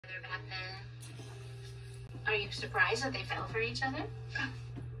other back then. Are you surprised that they fell for each other?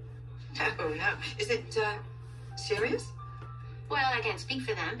 No. Is it, serious? Well, I can't speak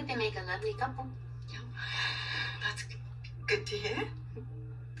for them, but they make a lovely couple. That's good to hear.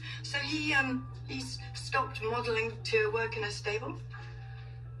 So he's stopped modeling to work in a stable?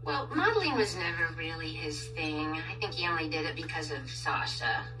 Well, modeling was never really his thing. I think he only did it because of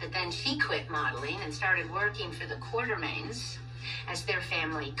Sasha. But then she quit modeling and started working for the Quartermains as their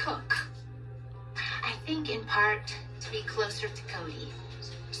family cook. I think in part to be closer to Cody.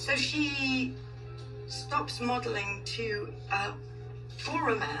 So she stops modeling for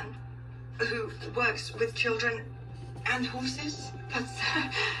a man who works with children and horses? That's,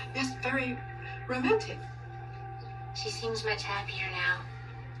 yes, very romantic. She seems much happier now.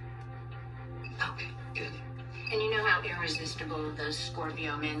 Okay, good. And you know how irresistible those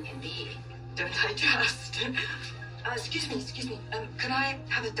Scorpio men can be. Don't I just? Excuse me. Could I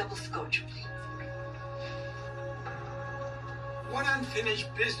have a double scotch, please? What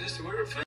unfinished business were